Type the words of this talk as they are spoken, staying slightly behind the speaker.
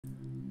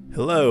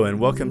Hello and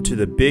welcome to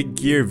the Big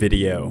Gear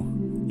video.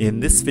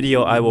 In this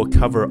video I will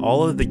cover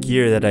all of the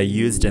gear that I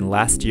used in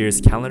last year's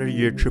calendar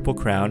year Triple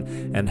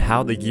Crown and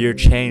how the gear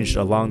changed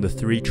along the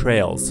 3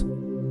 trails.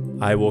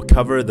 I will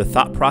cover the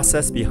thought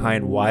process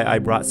behind why I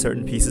brought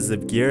certain pieces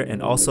of gear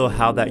and also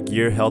how that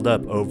gear held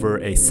up over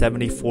a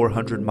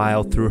 7,400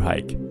 mile thru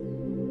hike.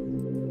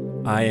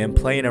 I am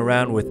playing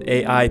around with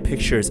AI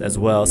pictures as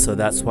well, so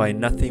that's why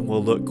nothing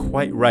will look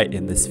quite right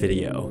in this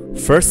video.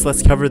 First,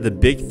 let's cover the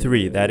big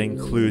 3. That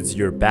includes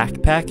your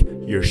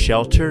backpack, your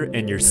shelter,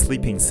 and your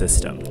sleeping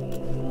system.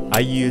 I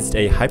used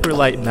a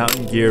Hyperlight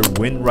Mountain Gear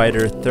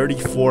Windrider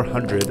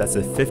 3400, that's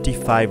a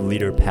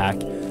 55-liter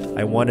pack.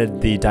 I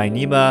wanted the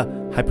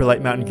Dyneema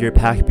Hyperlight Mountain Gear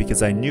pack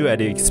because I knew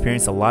I'd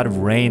experienced a lot of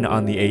rain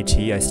on the AT.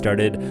 I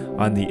started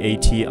on the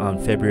AT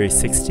on February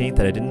 16th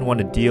and I didn't want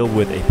to deal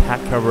with a pack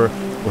cover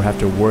or have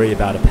to worry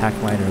about a pack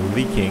liner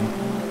leaking.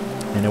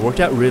 And it worked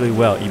out really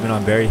well, even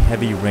on very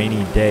heavy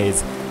rainy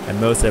days. At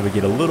most I would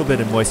get a little bit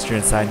of moisture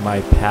inside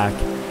my pack,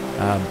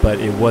 but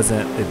it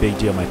wasn't a big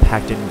deal. My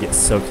pack didn't get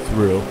soaked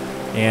through.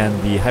 And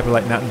the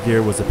Hyperlight Mountain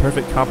Gear was a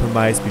perfect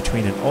compromise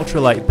between an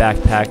ultralight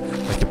backpack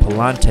like a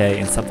Palante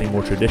and something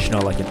more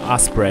traditional like an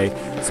Osprey.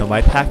 So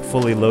my pack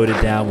fully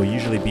loaded down will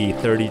usually be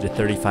 30 to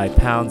 35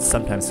 pounds,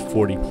 sometimes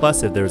 40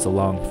 plus if there's a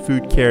long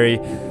food carry.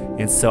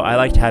 And so I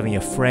liked having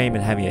a frame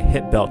and having a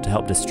hip belt to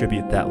help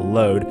distribute that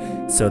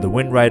load. So the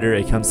Windrider,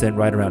 it comes in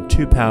right around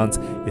 2 pounds.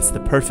 It's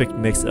the perfect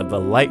mix of a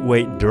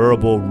lightweight,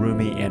 durable,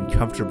 roomy, and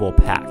comfortable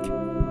pack.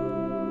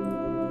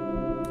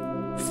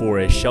 For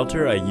a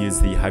shelter, I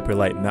used the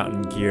Hyperlight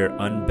Mountain Gear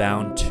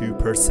Unbound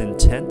 2-person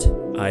tent.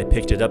 I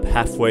picked it up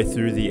halfway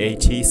through the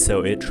AT,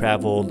 so it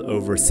traveled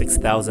over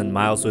 6,000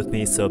 miles with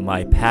me, so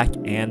my pack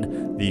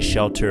and the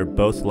shelter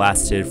both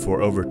lasted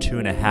for over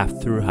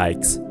 2.5 thru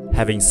hikes.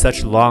 Having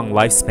such long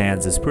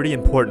lifespans is pretty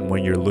important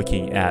when you're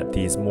looking at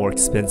these more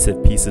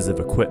expensive pieces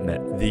of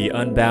equipment. The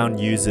Unbound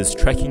uses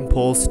trekking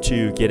poles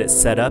to get it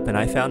set up, and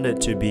I found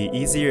it to be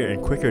easier and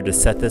quicker to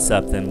set this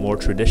up than more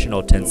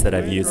traditional tents that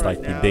I've used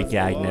like the Big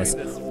Agnes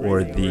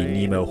or the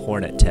Nemo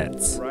Hornet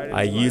tents.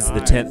 I used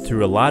the tent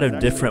through a lot of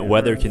different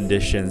weather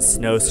conditions,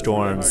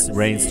 snowstorms,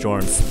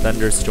 rainstorms,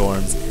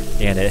 thunderstorms,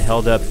 and it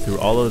held up through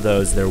all of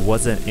those. There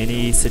wasn't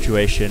any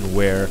situation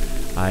where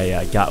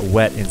I got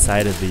wet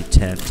inside of the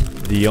tent.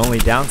 The only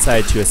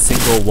downside to a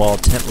single wall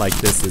tent like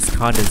this is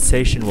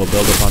condensation will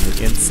build up on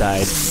the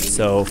inside.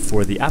 So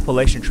for the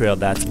Appalachian Trail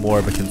that's more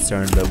of a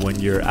concern, but when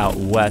you're out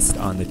west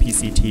on the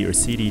PCT or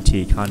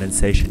CDT,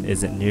 condensation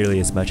isn't nearly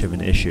as much of an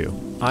issue.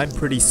 I'm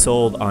pretty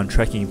sold on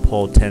trekking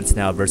pole tents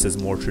now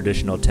versus more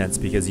traditional tents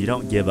because you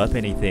don't give up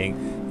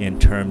anything in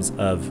terms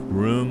of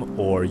room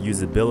or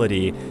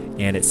usability,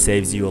 and it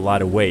saves you a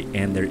lot of weight,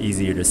 and they're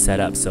easier to set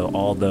up. So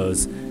all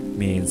those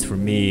means for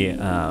me,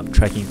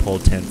 trekking pole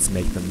tents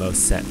make the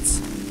most sense.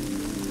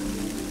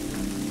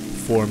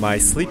 For my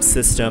sleep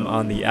system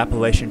on the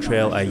Appalachian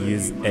Trail, I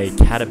used a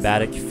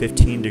Catabatic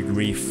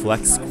 15-degree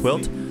flex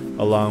quilt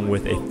along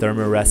with a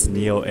Thermarest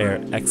Neo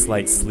Air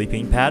X-Lite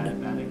sleeping pad.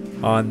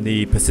 On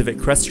the Pacific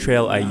Crest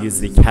Trail, I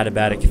used the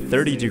Catabatic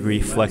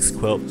 30-degree flex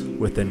quilt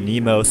with a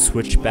Nemo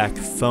switchback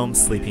foam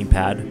sleeping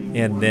pad.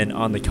 And then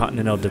on the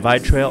Continental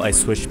Divide Trail, I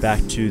switched back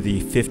to the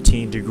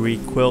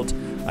 15-degree quilt.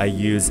 I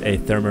used a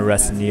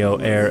Thermarest Neo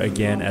Air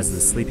again as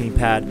the sleeping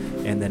pad,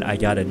 and then I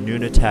got a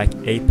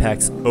Nunatak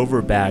Apex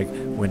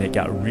overbag when it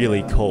got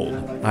really cold.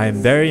 I am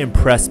very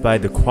impressed by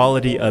the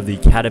quality of the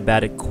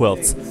Catabatic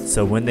quilts.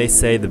 So when they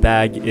say the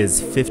bag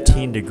is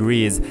 15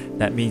 degrees,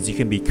 that means you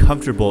can be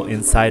comfortable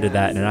inside of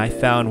that. And I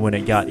found when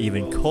it got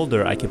even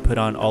colder, I could put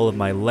on all of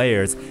my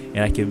layers,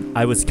 and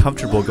I was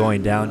comfortable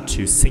going down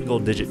to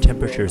single-digit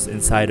temperatures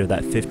inside of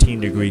that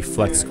 15-degree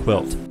flex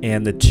quilt.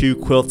 And the 2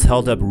 quilts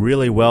held up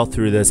really well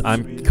through this.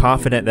 I'm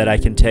confident that I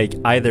can take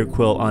either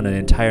quilt on an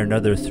entire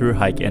another thru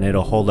hike and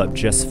it'll hold up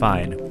just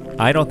fine.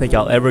 I don't think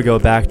I'll ever go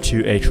back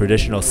to a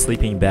traditional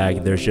sleeping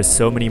bag. There's just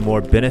so many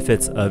more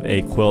benefits of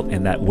a quilt,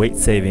 and that weight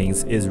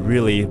savings is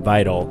really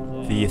vital.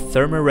 The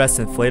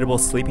Thermarest inflatable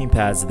sleeping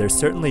pads, they're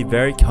certainly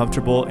very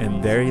comfortable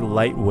and very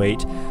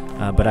lightweight,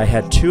 but I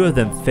had 2 of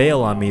them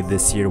fail on me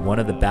this year. One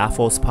of the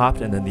baffles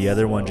popped and then the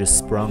other one just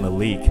sprung a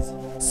leak.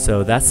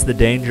 So that's the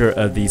danger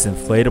of these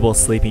inflatable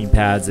sleeping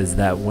pads, is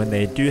that when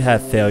they do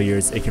have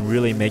failures, it can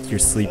really make your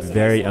sleep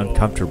very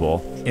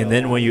uncomfortable. And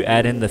then when you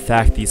add in the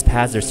fact these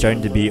pads are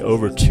starting to be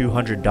over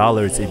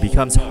 $200, it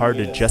becomes hard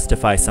to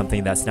justify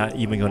something that's not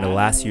even going to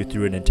last you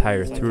through an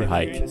entire thru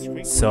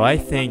hike. So I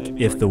think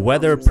if the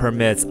weather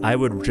permits, I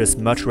would just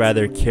much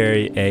rather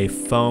carry a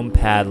foam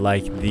pad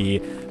like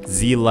the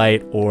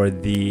Z-Lite or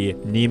the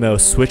Nemo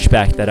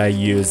switchback that I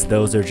use.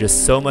 Those are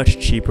just so much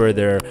cheaper.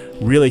 They're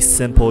really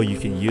simple. You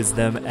can use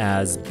them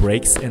as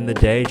breaks in the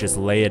day. Just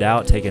lay it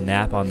out, take a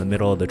nap on the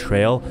middle of the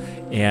trail,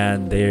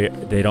 and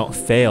they don't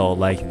fail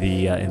like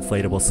the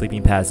inflatable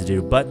sleeping pads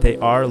do, but they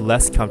are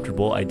less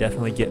comfortable. I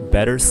definitely get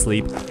better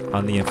sleep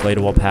on the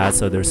inflatable pads,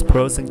 so there's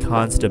pros and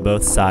cons to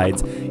both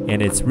sides,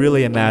 and it's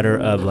really a matter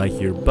of like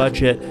your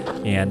budget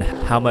and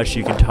how much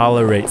you can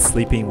tolerate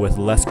sleeping with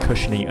less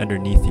cushioning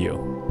underneath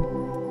you.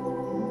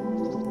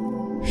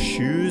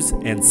 Shoes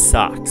and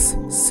socks.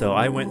 So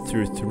I went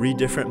through 3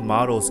 different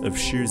models of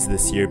shoes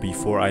this year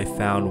before I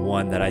found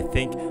one that I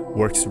think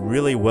works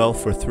really well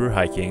for thru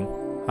hiking.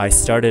 I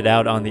started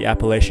out on the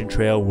Appalachian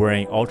Trail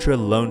wearing Ultra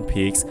Lone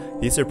Peaks.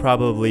 These are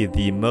probably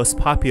the most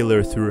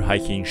popular thru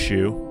hiking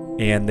shoe,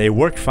 and they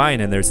work fine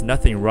and there's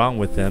nothing wrong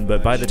with them,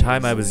 but by the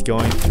time I was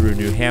going through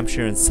New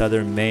Hampshire and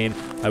southern Maine,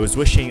 I was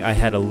wishing I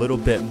had a little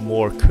bit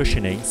more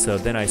cushioning, so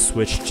then I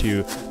switched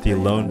to the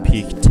Lone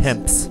Peak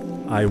Temps.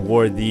 I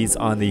wore these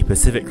on the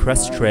Pacific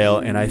Crest Trail,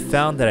 and I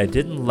found that I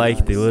didn't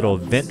like the little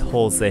vent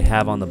holes they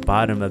have on the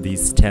bottom of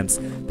these Temps.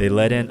 They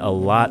let in a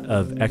lot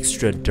of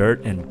extra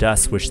dirt and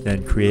dust, which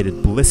then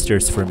created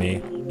blisters for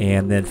me.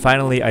 And then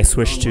finally I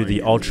switched to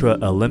the Ultra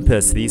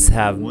Olympus. These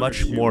have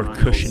much more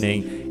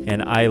cushioning,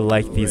 and I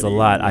like these a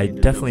lot. I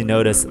definitely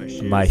noticed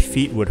my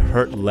feet would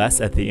hurt less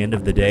at the end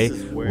of the day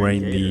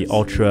wearing the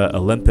Ultra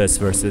Olympus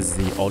versus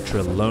the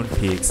Ultra Lone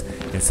Peaks,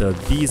 and so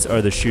these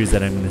are the shoes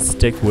that I'm going to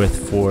stick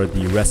with for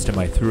the rest of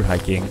my thru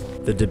hiking.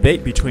 The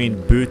debate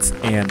between boots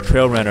and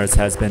trail runners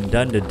has been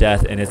done to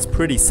death, and it's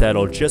pretty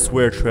settled. Just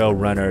wear trail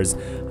runners.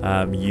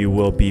 You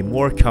will be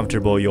more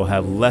comfortable, you'll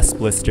have less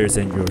blisters,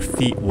 and your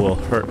feet will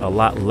hurt a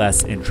lot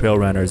less in trail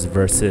runners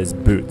versus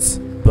boots.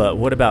 But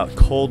what about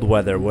cold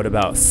weather? What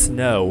about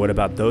snow? What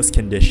about those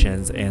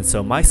conditions? And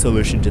so my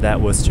solution to that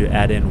was to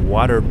add in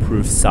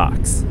waterproof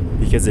socks.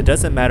 Because it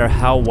doesn't matter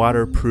how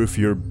waterproof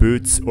your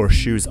boots or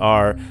shoes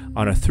are,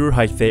 on a thru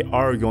hike they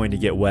are going to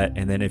get wet,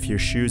 and then if your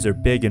shoes are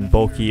big and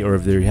bulky, or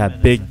if you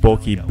have big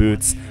bulky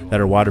boots that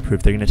are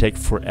waterproof, they're going to take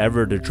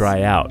forever to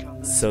dry out.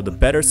 So the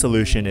better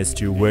solution is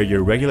to wear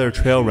your regular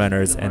trail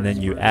runners, and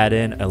then you add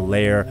in a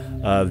layer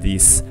of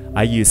these.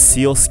 I use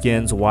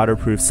Sealskin's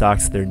waterproof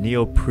socks. They're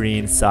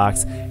neoprene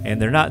socks,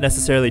 and they're not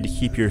necessarily to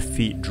keep your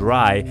feet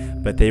dry,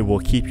 but they will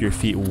keep your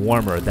feet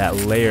warmer. That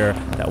layer,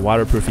 that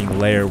waterproofing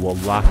layer, will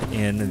lock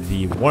in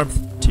the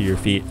warmth to your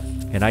feet.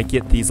 And I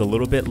get these a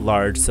little bit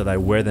large so that I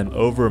wear them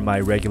over my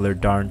regular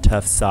Darn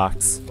Tough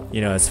socks. You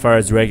know, as far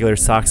as regular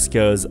socks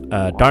goes,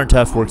 Darn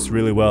Tough works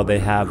really well. They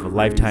have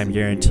lifetime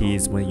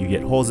guarantees. When you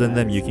get holes in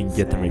them, you can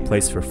get them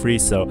replaced for free,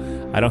 so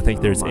I don't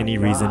think there's any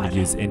reason to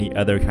use any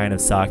other kind of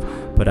sock.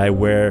 But I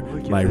wear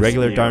my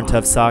regular Darn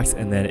Tough socks,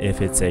 and then if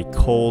it's a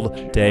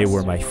cold day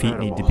where my feet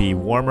need to be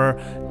warmer,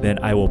 then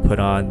I will put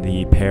on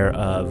the pair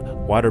of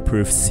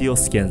waterproof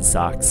Sealskin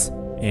socks.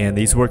 And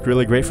these work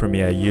really great for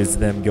me. I use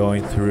them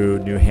going through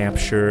New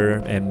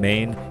Hampshire and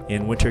Maine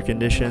in winter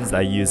conditions.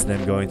 I use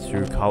them going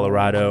through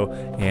Colorado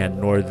and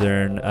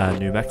northern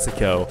New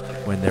Mexico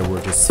when there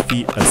were just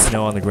feet of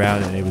snow on the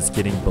ground and it was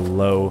getting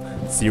below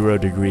 0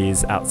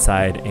 degrees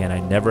outside, and I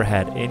never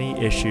had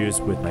any issues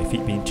with my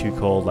feet being too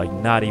cold, like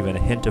not even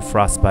a hint of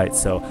frostbite.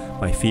 So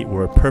my feet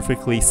were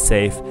perfectly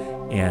safe,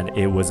 and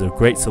it was a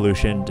great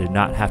solution to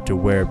not have to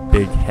wear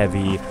big,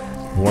 heavy,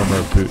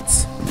 warmer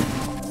boots.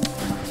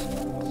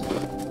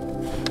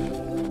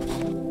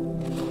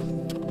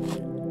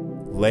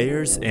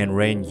 Layers and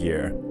rain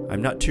gear.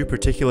 I'm not too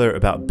particular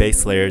about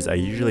base layers. I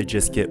usually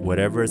just get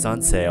whatever is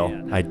on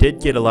sale. I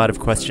did get a lot of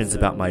questions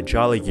about my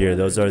Jolly gear.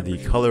 Those are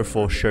the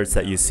colorful shirts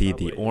that you see,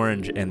 the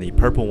orange and the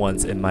purple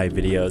ones in my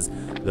videos.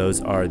 Those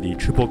are the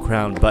Triple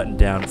Crown button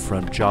down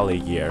from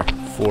Jolly gear.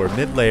 For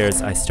mid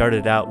layers, I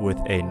started out with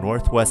a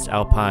Northwest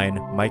Alpine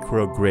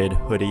microgrid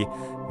hoodie.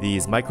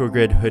 These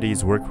microgrid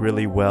hoodies work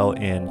really well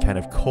in kind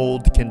of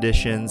cold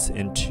conditions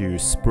into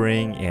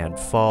spring and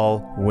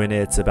fall. When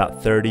it's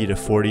about 30 to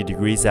 40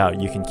 degrees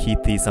out, you can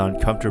keep these on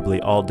comfortably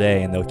all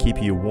day, and they'll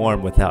keep you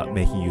warm without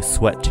making you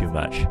sweat too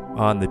much.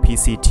 On the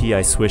PCT,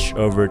 I switched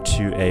over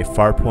to a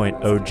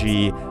Farpoint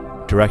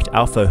OG Direct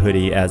Alpha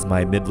hoodie as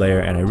my mid layer,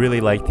 and I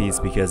really like these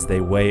because they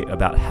weigh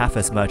about half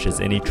as much as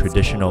any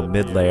traditional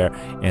mid layer,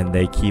 and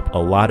they keep a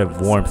lot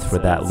of warmth for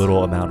that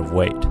little amount of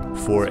weight.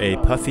 For a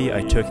puffy,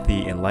 I took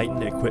the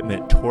Enlightened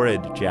Equipment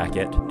Torrid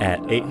jacket.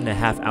 At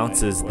 8.5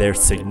 ounces, they're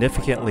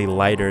significantly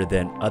lighter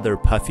than other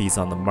puffies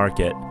on the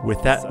market.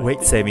 With that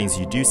weight savings,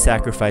 you do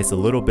sacrifice a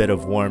little bit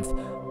of warmth,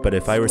 but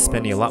if I were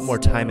spending a lot more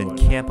time in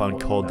camp on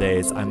cold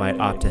days, I might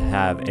opt to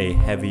have a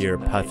heavier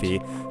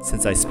puffy.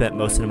 Since I spent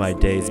most of my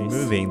days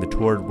moving, the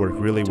Torrid worked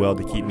really well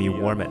to keep me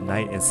warm at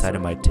night inside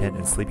of my tent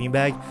and sleeping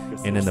bag,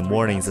 and in the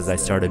mornings as I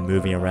started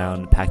moving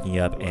around, packing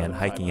up, and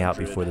hiking out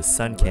before the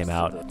sun came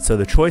out. So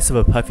the choice of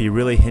a puffy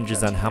really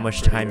hinges on how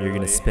much time you're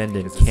going to spend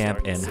in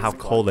camp and how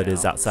cold it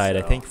is outside.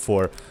 I think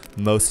for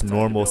most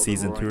normal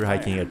season through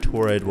hiking, a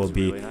Torrid will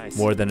be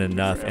more than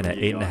enough, and at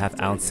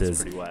 8.5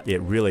 ounces,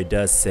 it really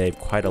does save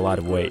quite a lot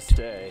of weight.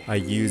 I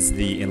use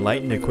the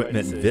Enlightened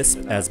Equipment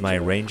Visp as my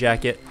rain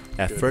jacket.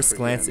 At first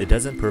glance, it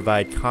doesn't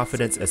provide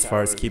confidence as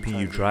far as keeping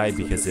you dry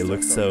because it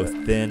looks so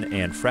thin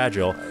and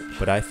fragile,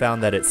 but I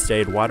found that it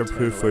stayed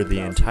waterproof for the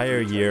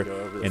entire year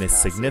and is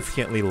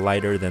significantly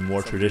lighter than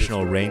more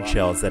traditional rain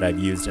shells that I've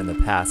used in the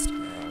past.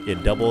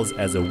 It doubles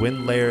as a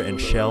wind layer and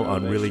shell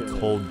on really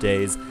cold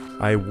days.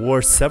 I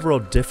wore several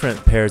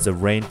different pairs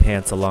of rain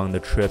pants along the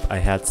trip. I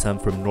had some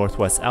from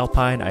Northwest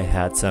Alpine, I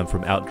had some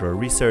from Outdoor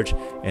Research,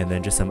 and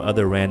then just some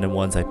other random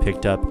ones I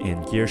picked up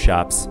in gear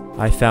shops.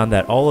 I found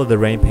that all of the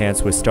rain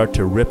pants would start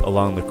to rip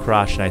along the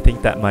crotch, and I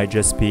think that might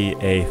just be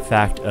a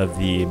fact of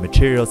the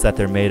materials that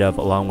they're made of,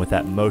 along with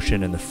that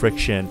motion and the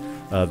friction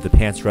of the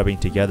pants rubbing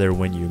together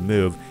when you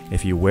move.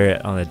 If you wear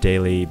it on a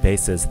daily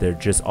basis, they're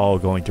just all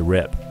going to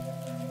rip.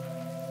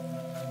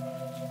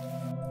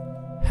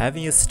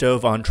 Having a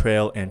stove on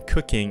trail and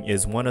cooking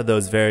is one of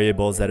those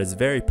variables that is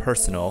very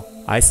personal.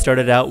 I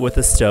started out with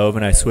a stove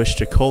and I switched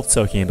to cold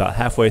soaking about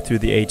halfway through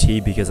the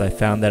AT because I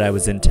found that I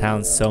was in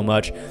town so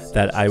much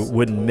that I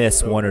wouldn't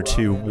miss 1 or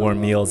 2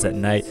 warm meals at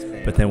night.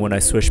 But then when I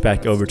switched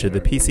back over to the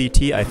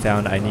PCT, I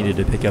found I needed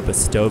to pick up a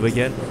stove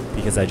again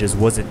because I just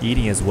wasn't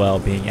eating as well,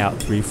 being out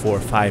 3, 4,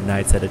 5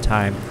 nights at a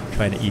time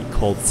trying to eat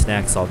cold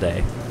snacks all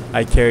day.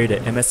 I carried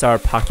an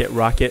MSR Pocket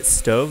Rocket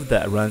stove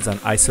that runs on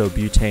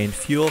isobutane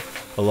fuel,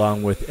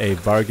 along with a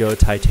Vargo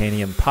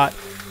titanium pot.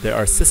 There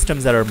are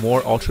systems that are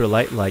more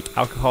ultralight like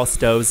alcohol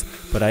stoves,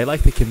 but I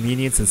like the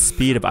convenience and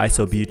speed of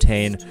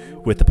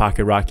isobutane with the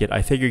Pocket Rocket.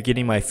 I figured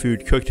getting my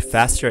food cooked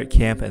faster at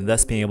camp and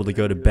thus being able to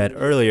go to bed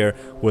earlier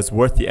was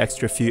worth the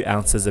extra few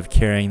ounces of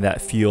carrying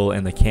that fuel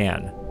in the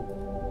can.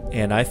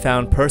 And I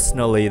found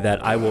personally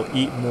that I will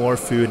eat more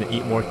food and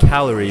eat more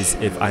calories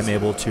if I'm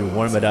able to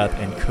warm it up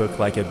and cook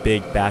like a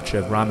big batch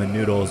of ramen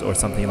noodles or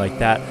something like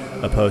that,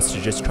 opposed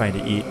to just trying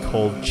to eat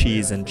cold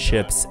cheese and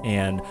chips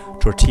and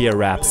tortilla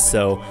wraps.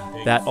 So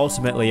that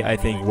ultimately I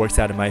think works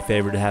out in my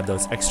favor to have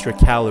those extra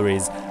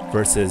calories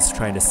versus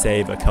trying to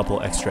save a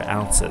couple extra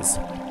ounces.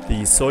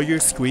 The Sawyer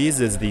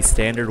Squeeze is the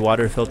standard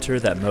water filter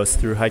that most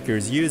thru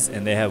hikers use,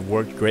 and they have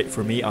worked great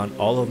for me on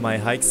all of my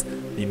hikes.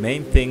 The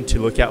main thing to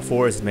look out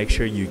for is make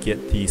sure you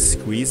get the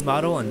squeeze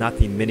model and not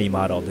the mini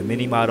model. The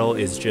mini model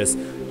is just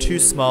too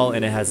small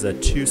and it has a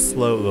too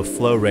slow of a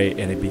flow rate,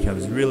 and it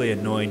becomes really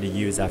annoying to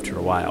use after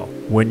a while.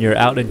 When you're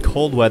out in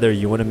cold weather,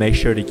 you want to make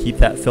sure to keep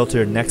that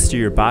filter next to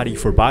your body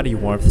for body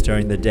warmth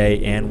during the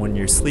day and when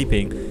you're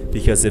sleeping,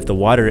 because if the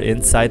water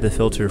inside the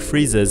filter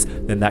freezes,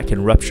 then that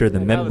can rupture the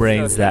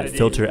membranes that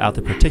filter out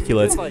the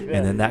particulates,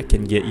 and then that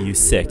can get you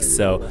sick.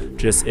 So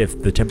just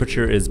if the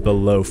temperature is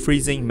below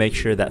freezing, make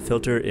sure that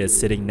filter is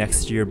sitting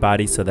next to your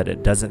body so that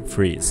it doesn't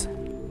freeze.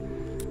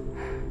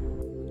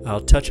 I'll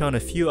touch on a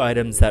few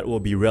items that will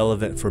be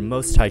relevant for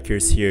most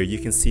hikers here. You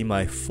can see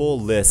my full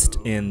list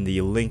in the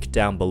link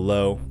down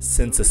below.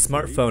 Since a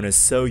smartphone is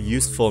so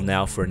useful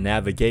now for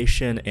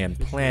navigation and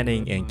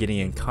planning and getting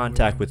in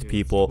contact with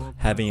people,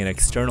 having an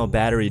external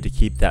battery to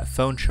keep that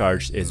phone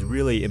charged is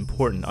really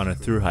important on a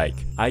thru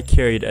hike. I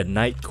carried a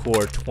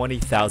Nitecore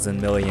 20,000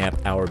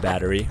 milliamp hour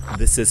battery.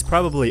 This is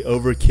probably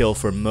overkill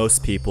for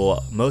most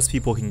people. Most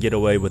people can get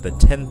away with a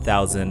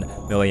 10,000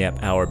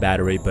 milliamp hour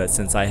battery, but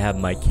since I have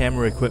my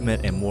camera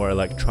equipment and more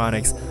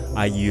electronics,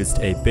 I used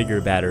a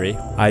bigger battery.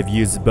 I've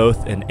used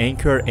both an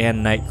Anchor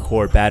and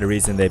Nitecore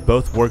batteries, and they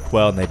both work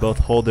well and they both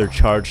hold their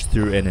charge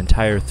through an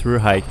entire thru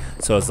hike.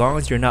 So as long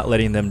as you're not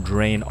letting them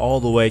drain all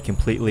the way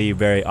completely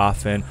very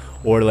often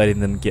or letting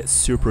them get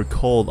super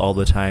cold all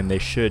the time, they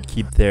should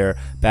keep their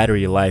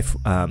battery life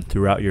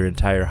throughout your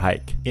entire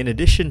hike. In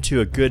addition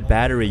to a good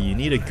battery, you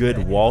need a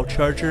good wall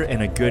charger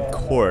and a good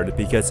cord,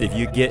 because if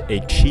you get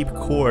a cheap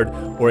cord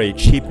or a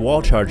cheap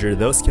wall charger,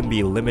 those can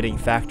be limiting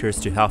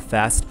factors to how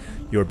fast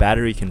your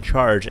battery can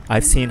charge.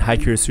 I've seen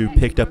hikers who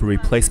picked up a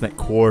replacement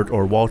cord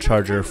or wall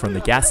charger from the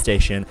gas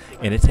station,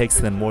 and it takes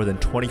them more than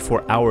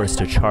 24 hours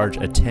to charge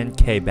a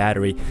 10K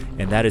battery,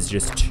 and that is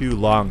just too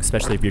long,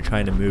 especially if you're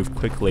trying to move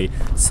quickly.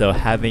 So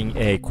having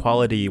a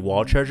quality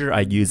wall charger,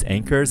 I use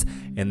Anchors,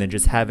 and then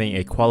just having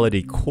a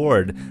quality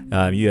cord,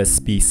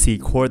 USB-C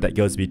cord that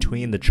goes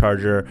between the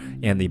charger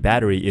and the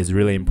battery is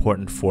really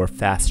important for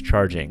fast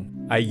charging.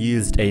 I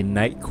used a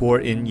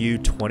Nitecore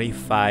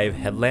NU25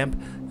 headlamp.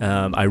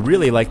 I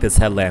really like this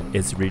headlamp.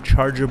 It's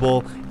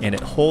rechargeable and it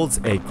holds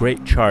a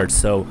great charge.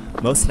 So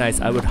most nights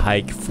I would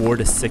hike 4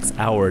 to 6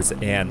 hours,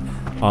 and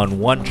on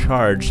one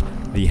charge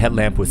the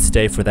headlamp would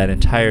stay for that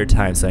entire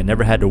time, so I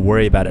never had to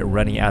worry about it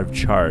running out of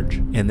charge.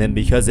 And then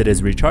because it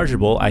is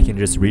rechargeable, I can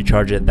just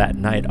recharge it that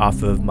night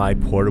off of my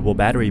portable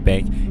battery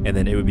bank, and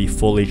then it would be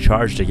fully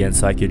charged again,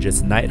 so I could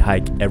just night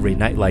hike every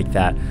night like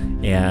that.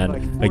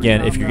 And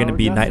again, if you're going to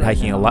be night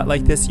hiking a lot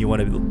like this, you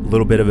want a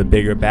little bit of a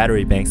bigger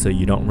battery bank so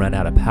you don't run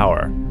out of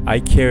power. I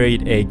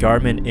carried a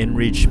Garmin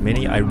InReach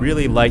Mini. I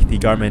really like the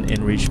Garmin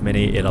InReach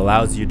Mini. It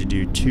allows you to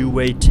do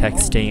two-way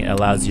texting, it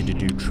allows you to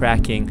do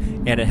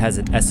tracking, and it has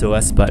an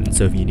SOS button,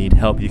 so if you need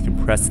help you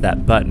can press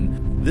that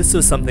button. This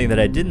was something that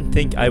I didn't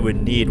think I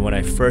would need when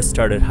I first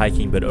started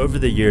hiking, but over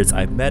the years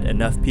I've met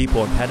enough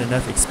people and had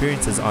enough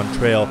experiences on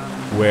trail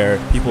where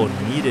people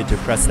needed to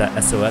press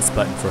that SOS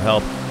button for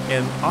help,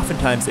 and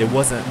oftentimes it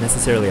wasn't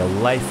necessarily a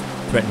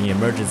life-threatening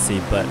emergency,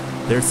 but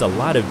there's a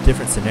lot of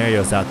different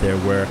scenarios out there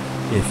where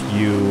if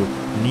you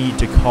need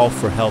to call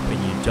for help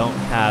and you don't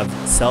have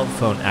cell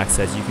phone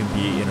access, you can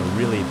be in a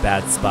really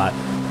bad spot.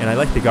 And I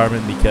like the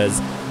Garmin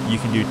because you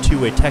can do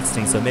two-way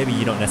texting, so maybe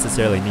you don't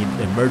necessarily need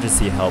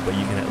emergency help, but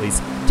you can at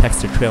least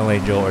text a trail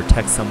angel or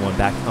text someone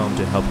back home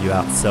to help you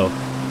out. So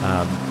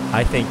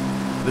I think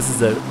this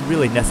is a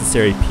really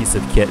necessary piece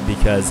of kit,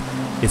 because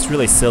it's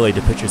really silly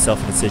to put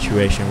yourself in a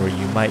situation where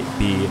you might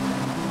be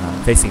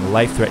facing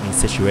life-threatening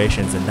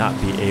situations and not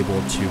be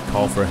able to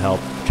call for help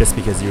just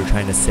because you're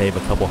trying to save a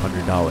couple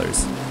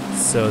 $100s.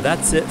 So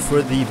that's it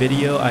for the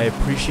video. I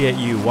appreciate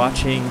you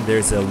watching.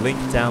 There's a link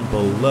down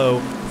below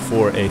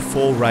for a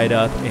full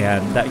write-up,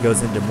 and that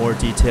goes into more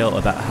detail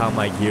about how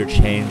my gear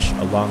changed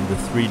along the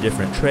 3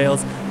 different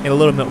trails. In a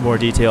little bit more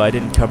detail, I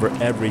didn't cover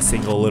every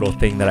single little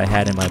thing that I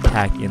had in my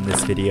pack in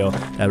this video.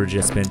 That would have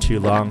just been too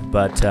long,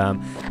 but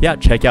yeah,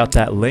 check out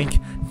that link.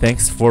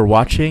 Thanks for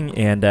watching,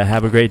 and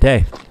have a great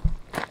day.